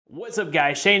What's up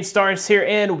guys, Shane Starnes here,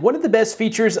 and one of the best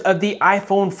features of the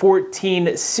iPhone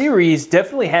 14 series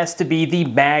definitely has to be the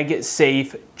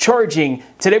MagSafe charging.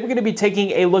 Today we're going to be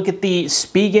taking a look at the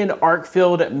Spigen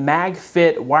ArcField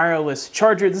MagFit wireless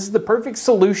charger. This is the perfect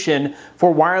solution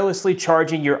for wirelessly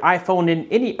charging your iPhone and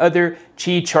any other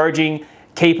Qi charging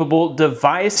capable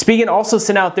device. Spigen also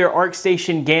sent out their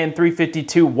ArcStation GAN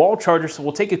 352 wall charger, so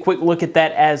we'll take a quick look at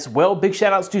that as well. Big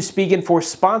shout outs to Spigen for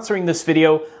sponsoring this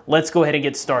video. Let's go ahead and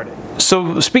get started. So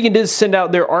Spigen did send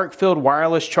out their ArcField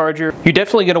wireless charger. You're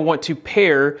definitely going to want to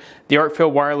pair the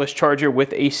ArcField wireless charger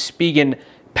with a Spigen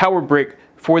power brick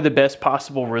for the best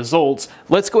possible results.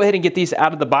 Let's go ahead and get these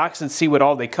out of the box and see what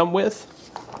all they come with.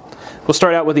 We'll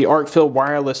start out with the ArcField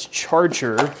wireless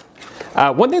charger.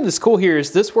 One thing that's cool here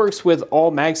is this works with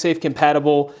all MagSafe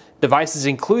compatible devices,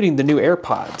 including the new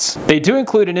AirPods. They do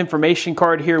include an information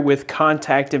card here with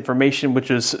contact information,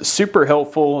 which is super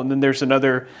helpful. And then there's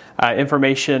another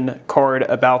information card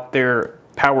about their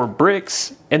power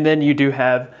bricks. And then you do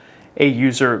have a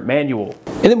user manual.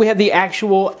 And then we have the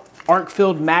actual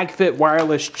ArcField MagFit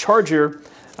wireless charger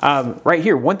right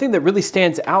here. One thing that really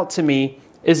stands out to me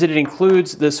is that it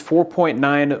includes this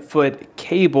 4.9 foot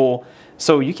cable.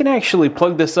 So you can actually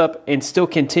plug this up and still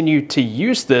continue to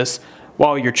use this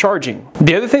while you're charging.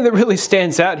 The other thing that really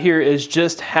stands out here is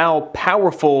just how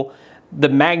powerful the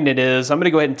magnet is. I'm gonna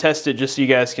go ahead and test it just so you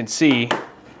guys can see.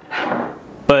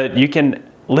 But you can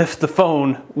lift the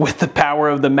phone with the power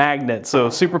of the magnet.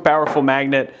 So super powerful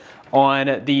magnet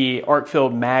on the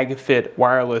ArcField MagFit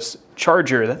wireless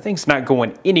charger. That thing's not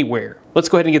going anywhere. Let's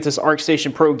go ahead and get this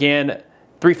ArcStation Pro GAN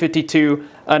 352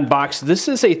 unboxed. This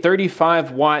is a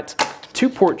 35 watt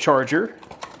 2-port charger.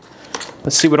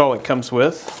 Let's see what all it comes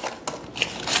with.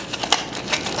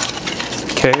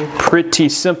 Okay, pretty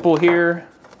simple here.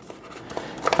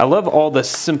 I love all the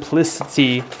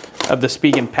simplicity of the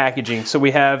Spigen packaging. So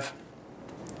we have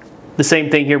the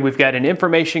same thing here. We've got an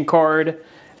information card,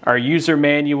 our user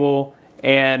manual,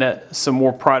 and some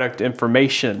more product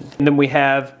information. And then we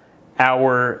have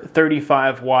our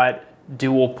 35 watt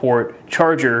dual port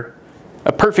charger,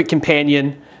 a perfect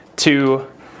companion to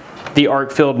the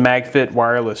ArcField MagFit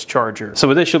wireless charger. So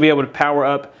with this, you'll be able to power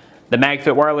up the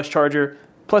MagFit wireless charger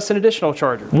plus an additional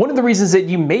charger. One of the reasons that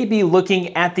you may be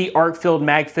looking at the ArcField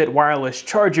MagFit wireless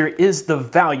charger is the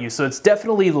value. So it's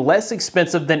definitely less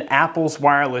expensive than Apple's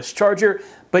wireless charger,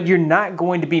 but you're not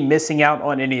going to be missing out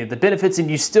on any of the benefits,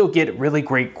 and you still get really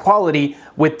great quality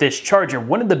with this charger.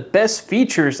 One of the best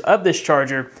features of this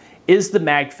charger is the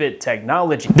MagFit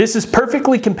technology. This is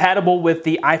perfectly compatible with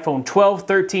the iPhone 12,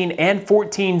 13, and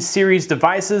 14 series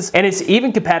devices, and it's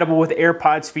even compatible with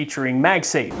AirPods featuring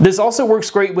MagSafe. This also works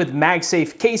great with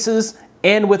MagSafe cases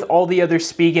and with all the other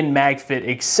Spigen MagFit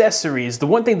accessories. The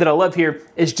one thing that I love here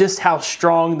is just how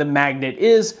strong the magnet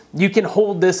is. You can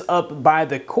hold this up by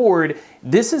the cord.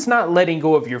 This is not letting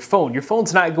go of your phone. Your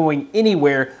phone's not going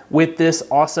anywhere with this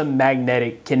awesome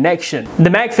magnetic connection.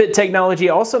 The MagFit technology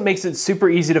also makes it super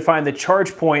easy to find the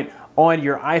charge point on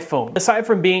your iPhone. Aside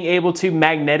from being able to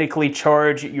magnetically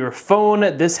charge your phone,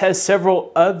 this has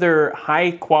several other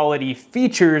high quality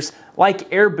features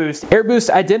like Air Boost. Air Boost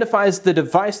identifies the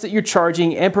device that you're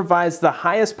charging and provides the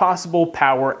highest possible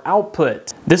power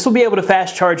output. This will be able to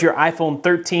fast charge your iPhone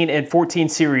 13 and 14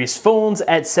 series phones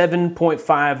at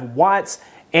 7.5 watts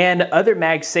and other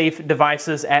MagSafe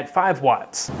devices at 5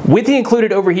 watts. With the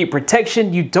included overheat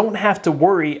protection, you don't have to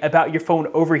worry about your phone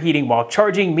overheating while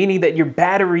charging, meaning that your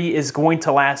battery is going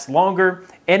to last longer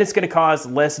and it's going to cause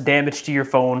less damage to your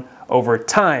phone over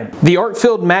time. The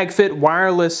ArcField MagFit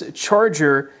wireless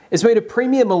charger is made of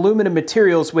premium aluminum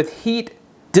materials with heat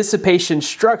dissipation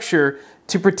structure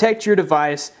to protect your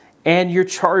device and your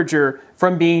charger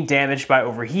from being damaged by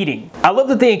overheating. I love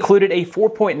that they included a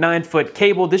 4.9 foot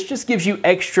cable. This just gives you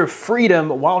extra freedom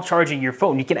while charging your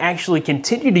phone. You can actually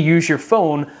continue to use your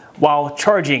phone while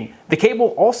charging. The cable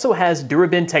also has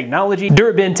Durabin technology.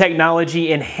 Durabin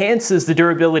technology enhances the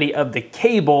durability of the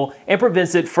cable and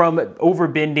prevents it from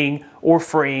overbending or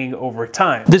fraying over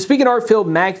time. The Spigen ArcField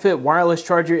MagFit wireless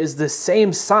charger is the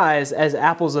same size as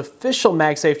Apple's official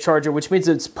MagSafe charger, which means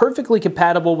it's perfectly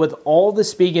compatible with all the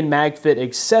Spigen MagFit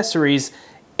accessories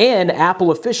and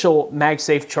Apple official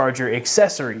MagSafe charger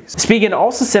accessories. Spigen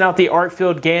also sent out the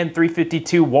ArcField GAN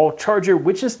 352 wall charger,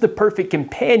 which is the perfect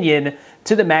companion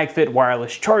to the MagFit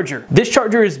wireless charger. This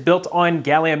charger is built on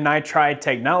gallium nitride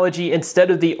technology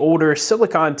instead of the older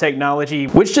silicon technology,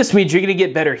 which just means you're going to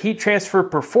get better heat transfer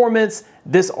performance.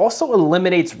 This also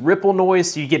eliminates ripple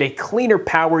noise, so you get a cleaner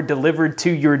power delivered to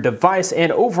your device,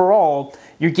 and overall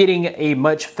you're getting a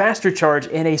much faster charge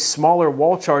and a smaller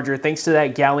wall charger thanks to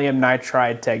that gallium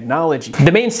nitride technology.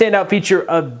 The main standout feature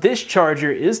of this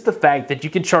charger is the fact that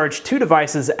you can charge two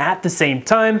devices at the same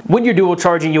time. When you're dual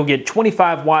charging, you'll get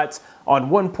 25 watts on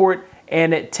one port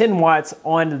and 10 watts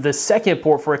on the second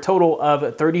port for a total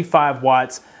of 35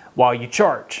 watts while you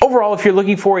charge. Overall, if you're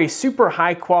looking for a super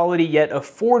high quality yet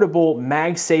affordable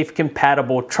MagSafe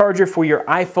compatible charger for your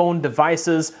iPhone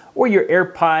devices or your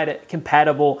AirPod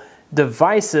compatible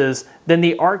devices, then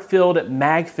the ArcField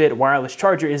MagFit wireless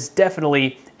charger is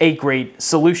definitely a great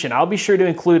solution. I'll be sure to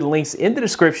include links in the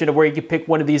description of where you can pick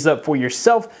one of these up for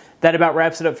yourself. That about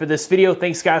wraps it up for this video.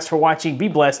 Thanks guys for watching. Be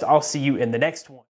blessed. I'll see you in the next one.